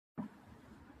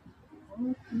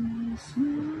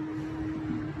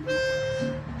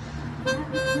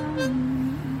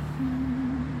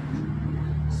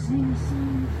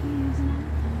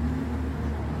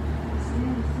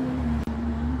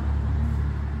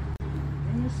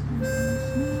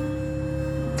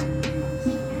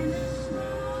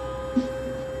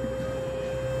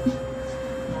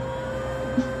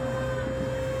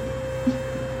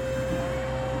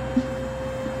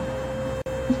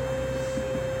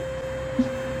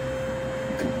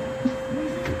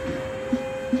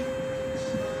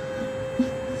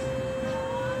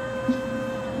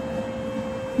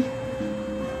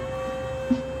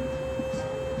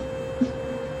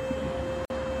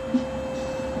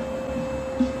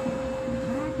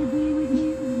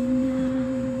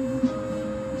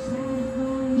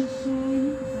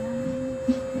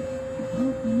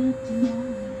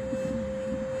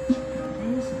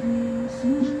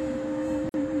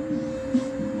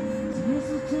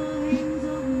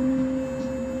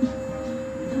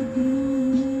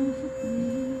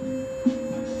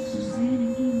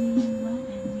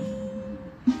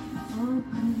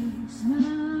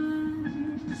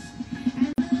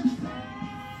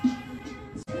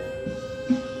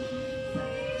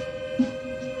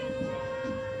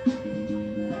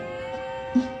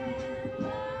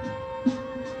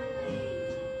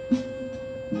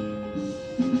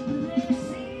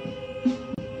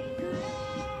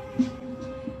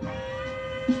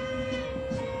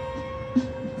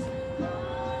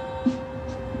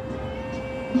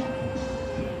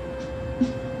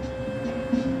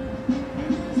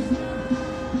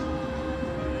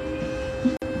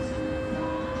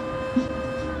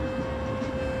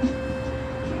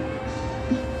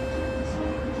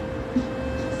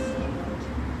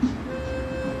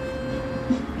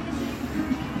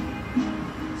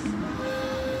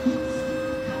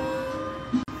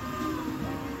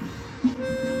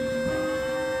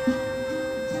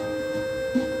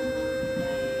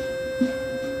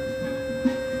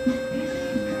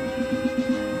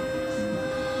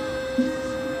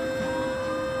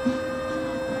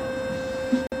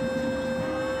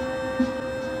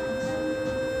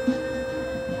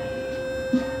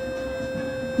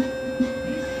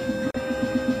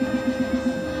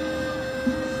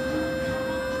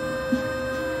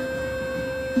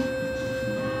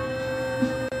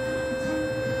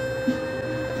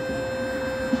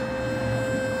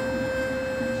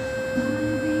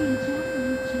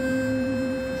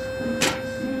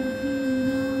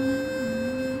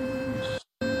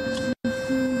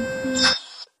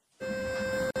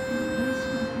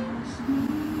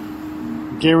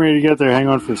Getting ready to get there. Hang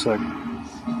on for a second.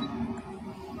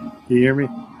 Do you hear me?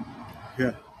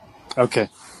 Yeah. Okay.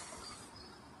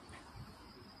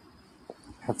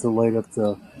 Have to light up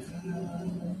the.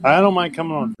 I don't mind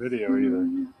coming on video either.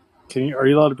 Can you? Are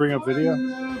you allowed to bring up video?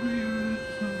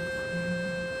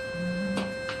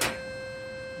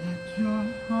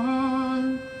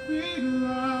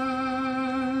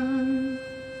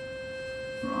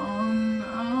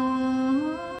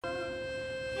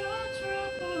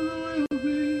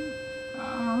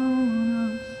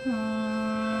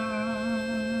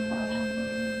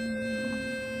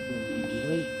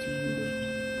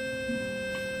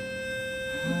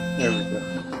 There we go.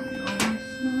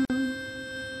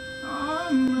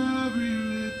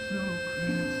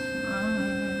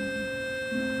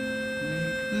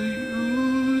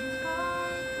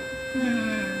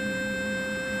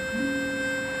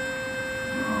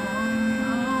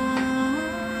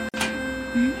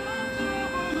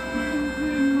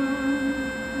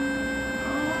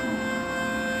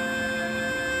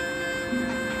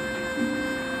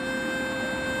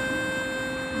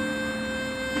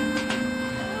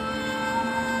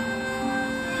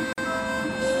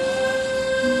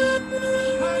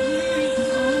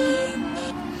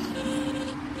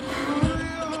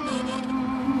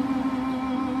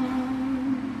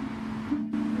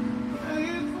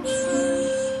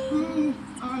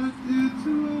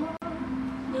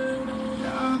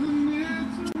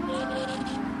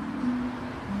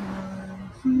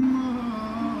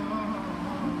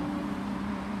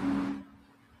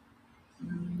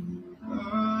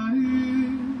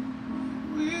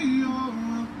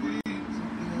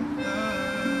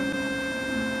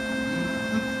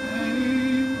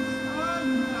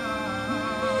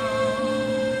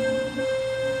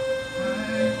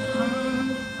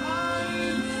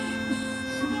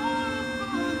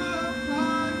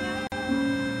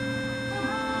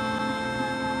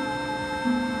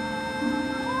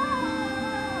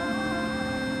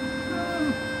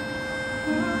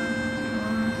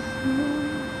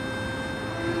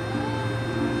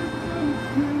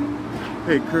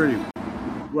 Hey, Curdy,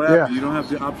 What Yeah. happened? You don't have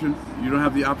the option. You don't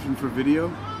have the option for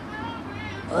video.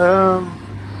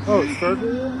 Oh, start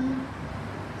video?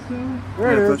 There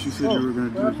Yeah, I it thought is. you said you Oh, were going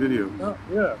to do a gosh. video. Oh,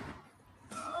 yeah.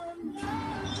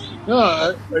 No,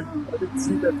 I didn't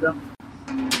see that down.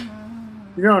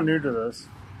 You know, I'm new to this.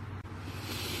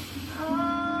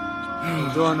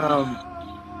 I'm doing,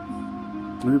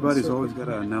 Everybody's always got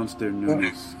to announce their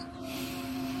newness.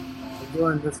 I'm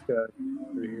doing this guy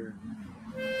right here.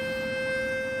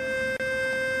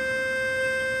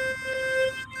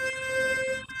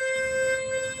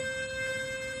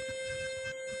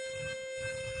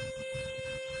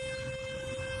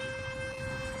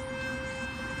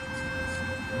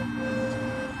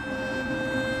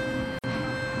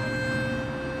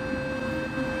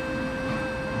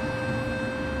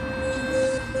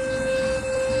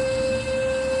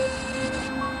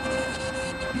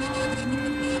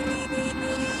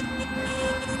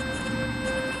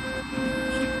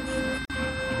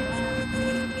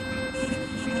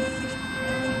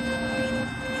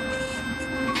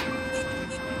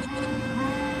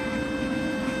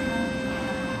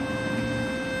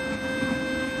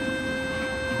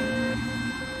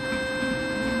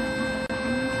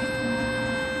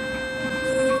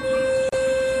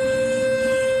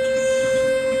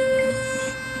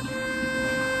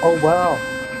 Oh, wow.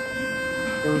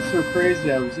 It was so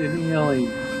crazy. I was inhaling.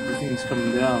 Everything's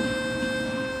coming down.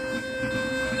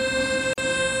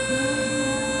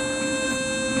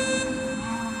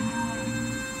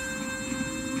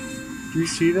 Do you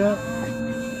see that?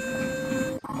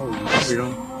 Oh, you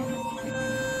don't?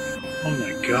 Oh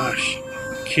my gosh.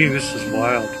 Key, this is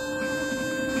wild.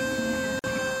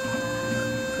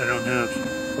 I don't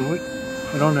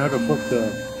know how to put the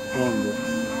phone, but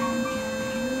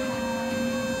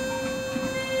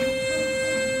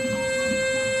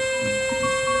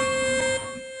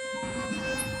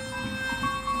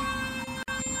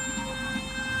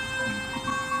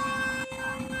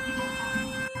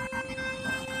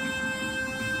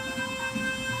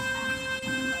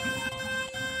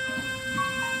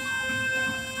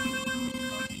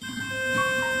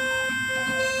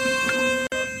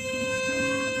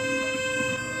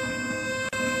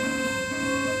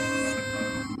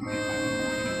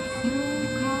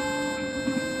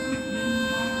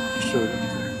showed up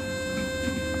there.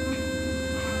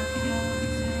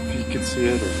 If you could see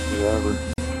it or whatever.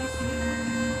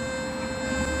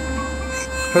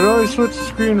 How do I switch the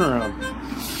screen around?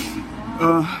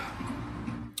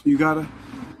 You gotta,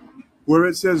 where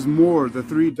it says more, the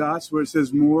 3 dots where it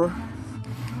says more,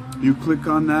 you click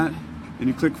on that and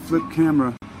you click flip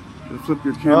camera. It'll flip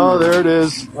your camera. Oh, there it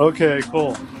is. Okay,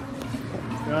 cool.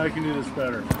 Now I can do this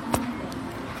better.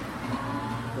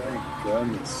 Thank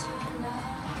goodness.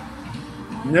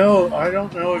 No, I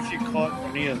don't know if you caught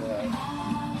any of that,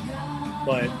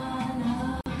 but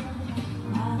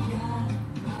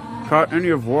Caught any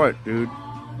of what, dude?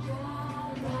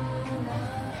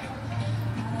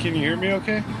 can you hear me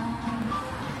okay?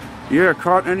 Yeah,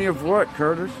 caught any of what,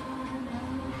 Curtis?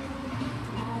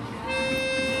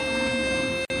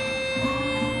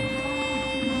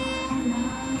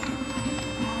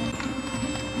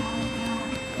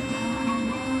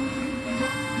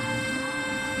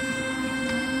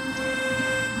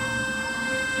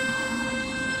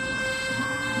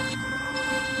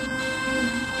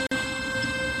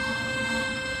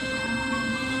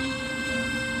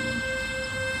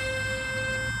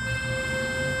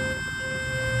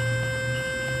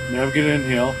 Now get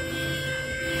inhale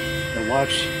and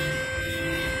watch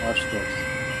this.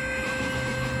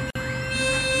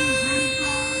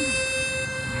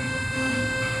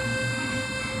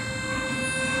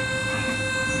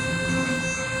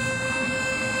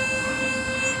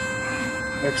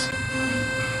 Exhale.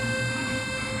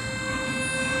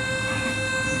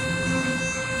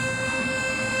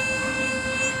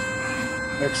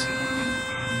 Exhale.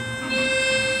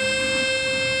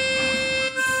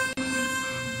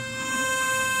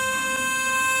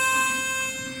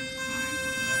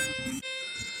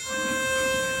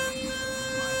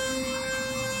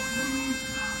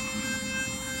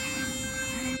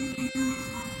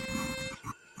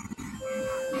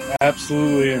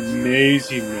 Absolutely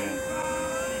amazing, man.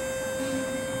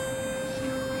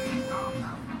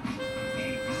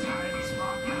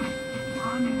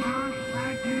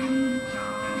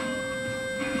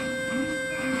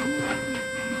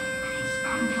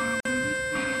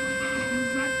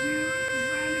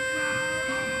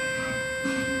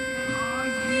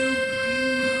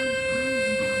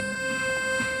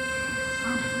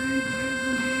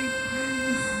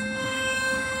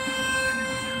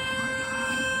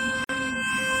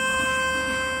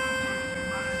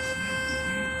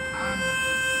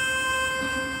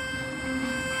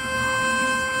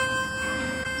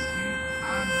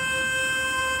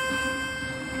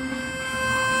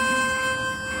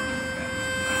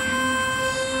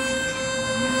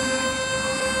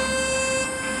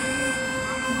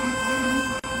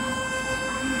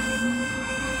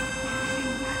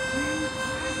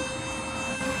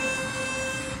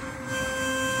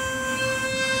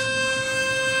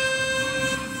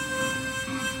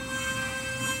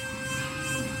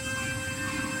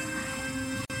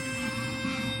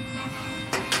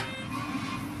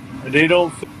 And they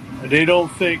don't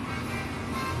think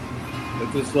that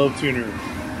this love tuner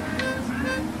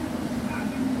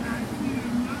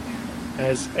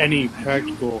has any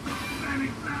practical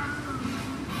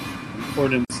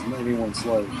importance in anyone's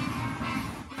life.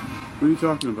 What are you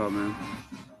talking about, man?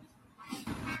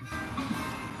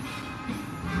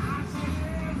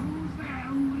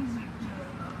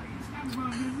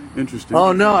 Interesting.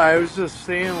 Oh no, I was just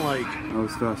saying, like, That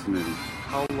was fascinating.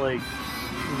 how, like,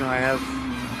 you know, I have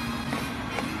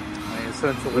my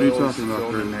essential What are you oils talking about,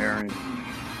 filled in Curtis? there, and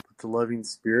with the loving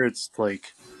spirits,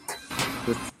 like,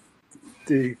 with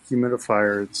the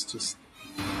humidifier, it's just,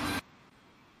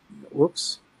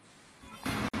 whoops,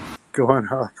 going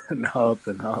up and up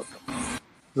and up.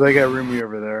 'Cause I got roomy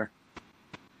over there.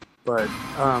 But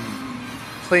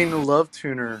playing the love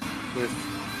tuner with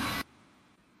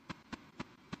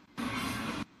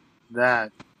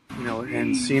that, you know,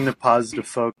 and seeing the positive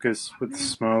focus with the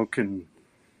smoke and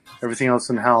everything else,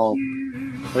 and how,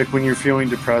 like, when you're feeling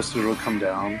depressed, it'll come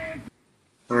down.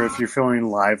 Or if you're feeling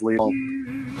lively,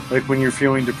 like, when you're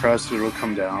feeling depressed, it'll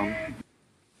come down.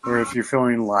 Or if you're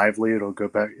feeling lively, it'll go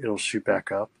back, it'll shoot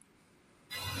back up.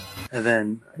 And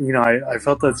then, you know, I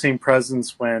felt that same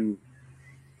presence when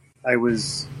I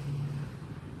was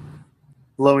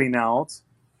blowing out.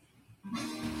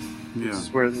 Yeah. This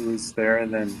is where it was there,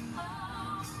 and then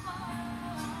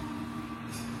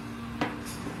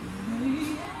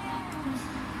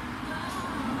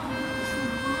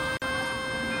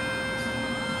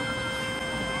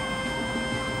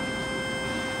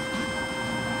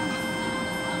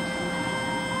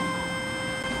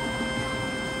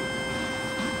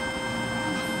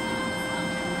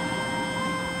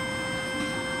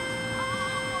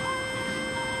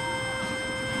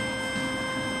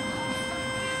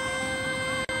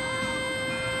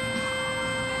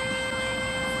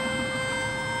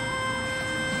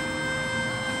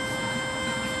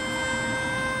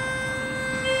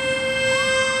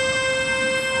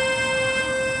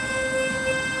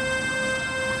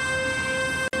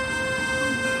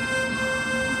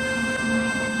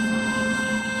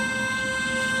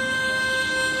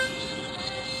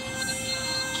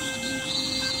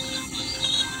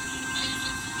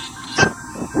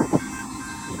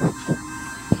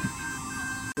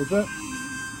what's that?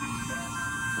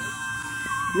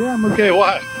 Yeah, I'm okay.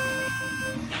 Why?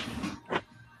 Are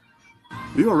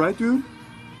you alright, dude?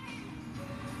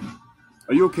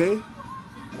 Are you okay?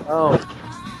 Oh,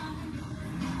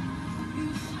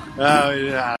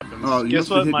 it happens. Oh, you Guess must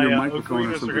have what? hit My your microphone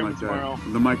or ocarinas are something coming like tomorrow.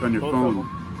 that. The mic on your Both of phone.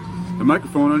 them. The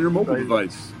microphone on your mobile Right.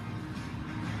 device.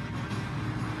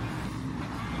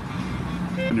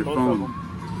 On your Both of phone. them.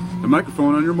 The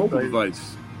microphone on your mobile Right.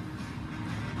 device.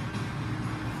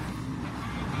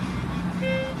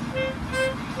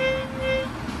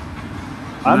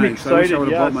 I'm Nice. I wish I excited. would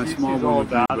have Yeah, brought my small Cece's one all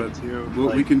with me, about but it too. we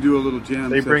Like, can do a little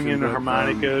jam they bring session, in the but,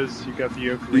 harmonicas. You got the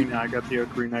ocarina. I got the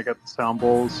ocarina. I got the sound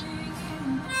bowls.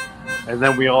 And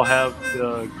then we all have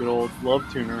the good old love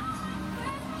tuner.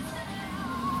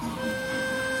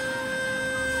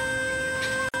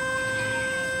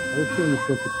 I was doing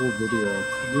such a cool video.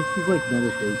 This is like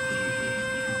meditation.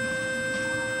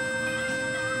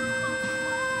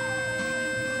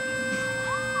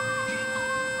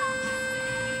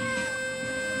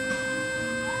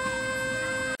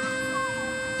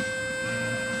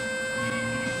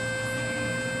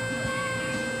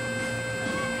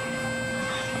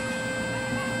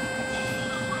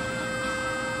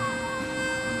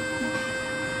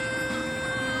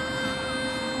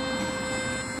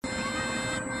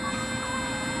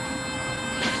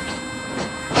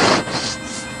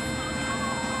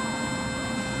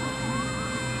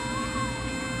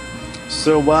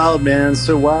 So wild, man.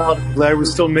 So wild. Glad we're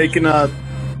still making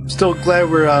still glad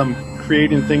we're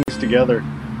creating things together.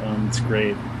 It's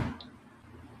great.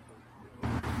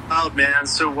 Wild, man.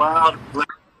 So wild.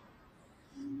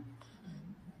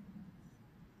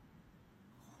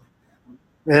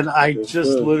 And I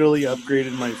just literally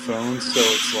upgraded my phone, so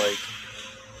it's like,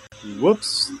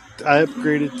 whoops, I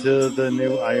upgraded to the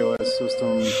new iOS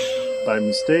system by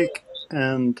mistake,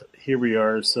 and here we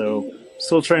are. So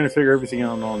still trying to figure everything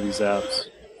out on all these apps.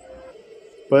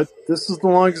 But this is the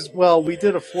longest. Well, we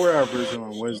did a 4-hour version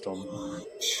on Wisdom.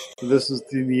 This is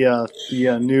the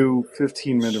new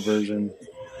 15-minute version.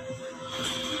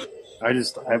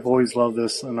 I've always loved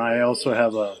this, and I also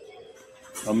have a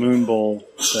moon bowl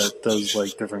that does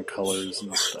like different colors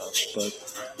and stuff. But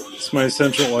it's my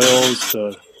essential oils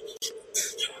to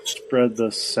spread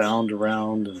the sound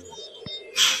around. And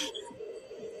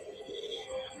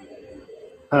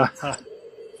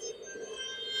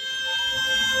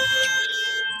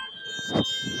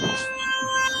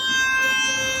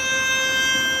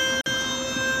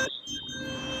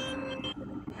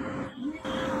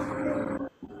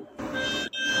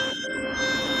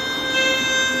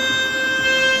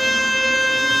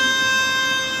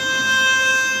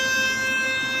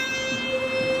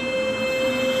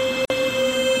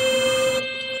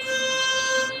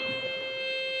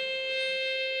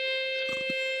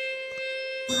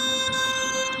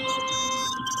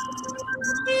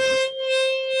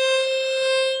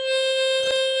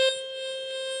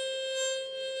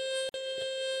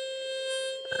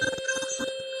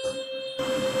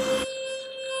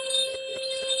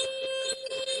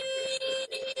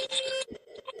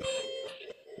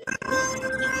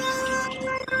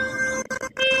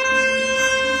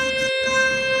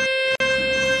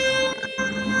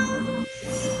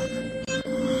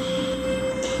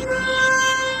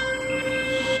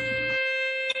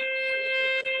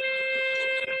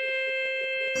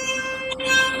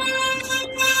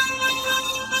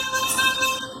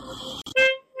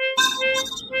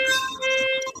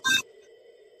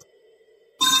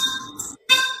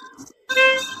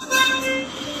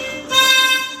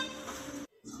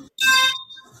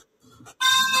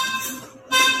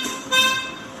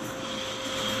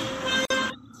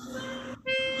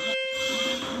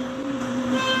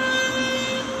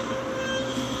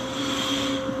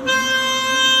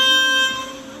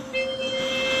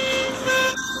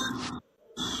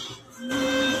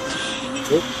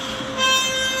Oop.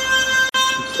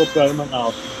 It slipped out of my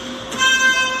mouth.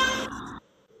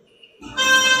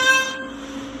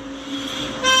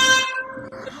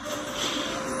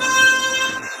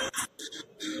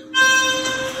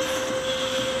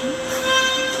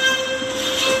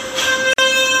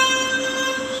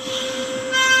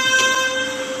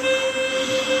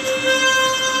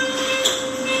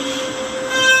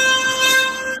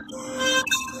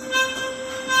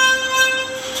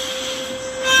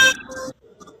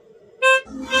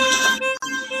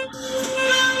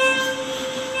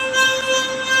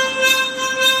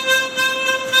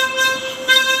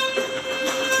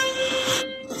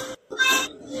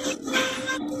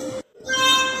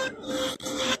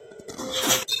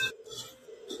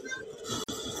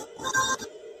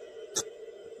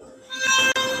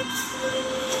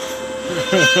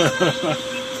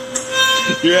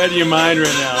 You're out of your mind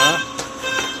right now, huh?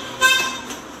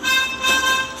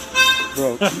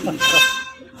 Bro.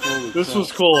 This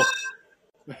was cool.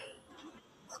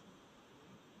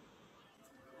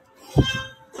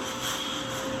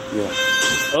 Yeah.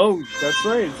 Oh, that's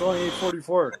right. It's only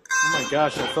 8:44. Oh my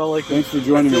gosh, I felt like Thanks for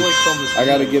joining me. Like I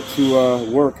got to get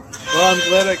to work. Well, I'm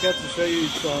glad I got to show you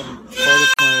part of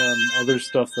my other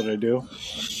stuff that I do,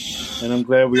 and I'm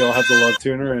glad we all have the Love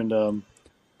Tuner, and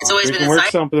we can work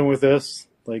something with this,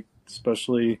 like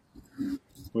especially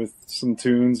with some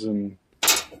tunes and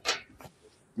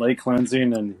light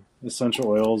cleansing and essential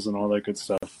oils and all that good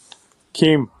stuff.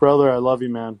 Keem, brother, I love you,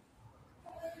 man.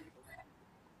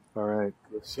 All right.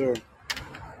 Yes, sir.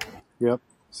 Yep.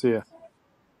 See ya.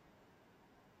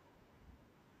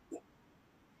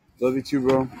 Love you too,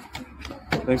 bro.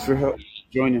 Thanks for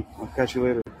joining. I'll catch you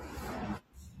later.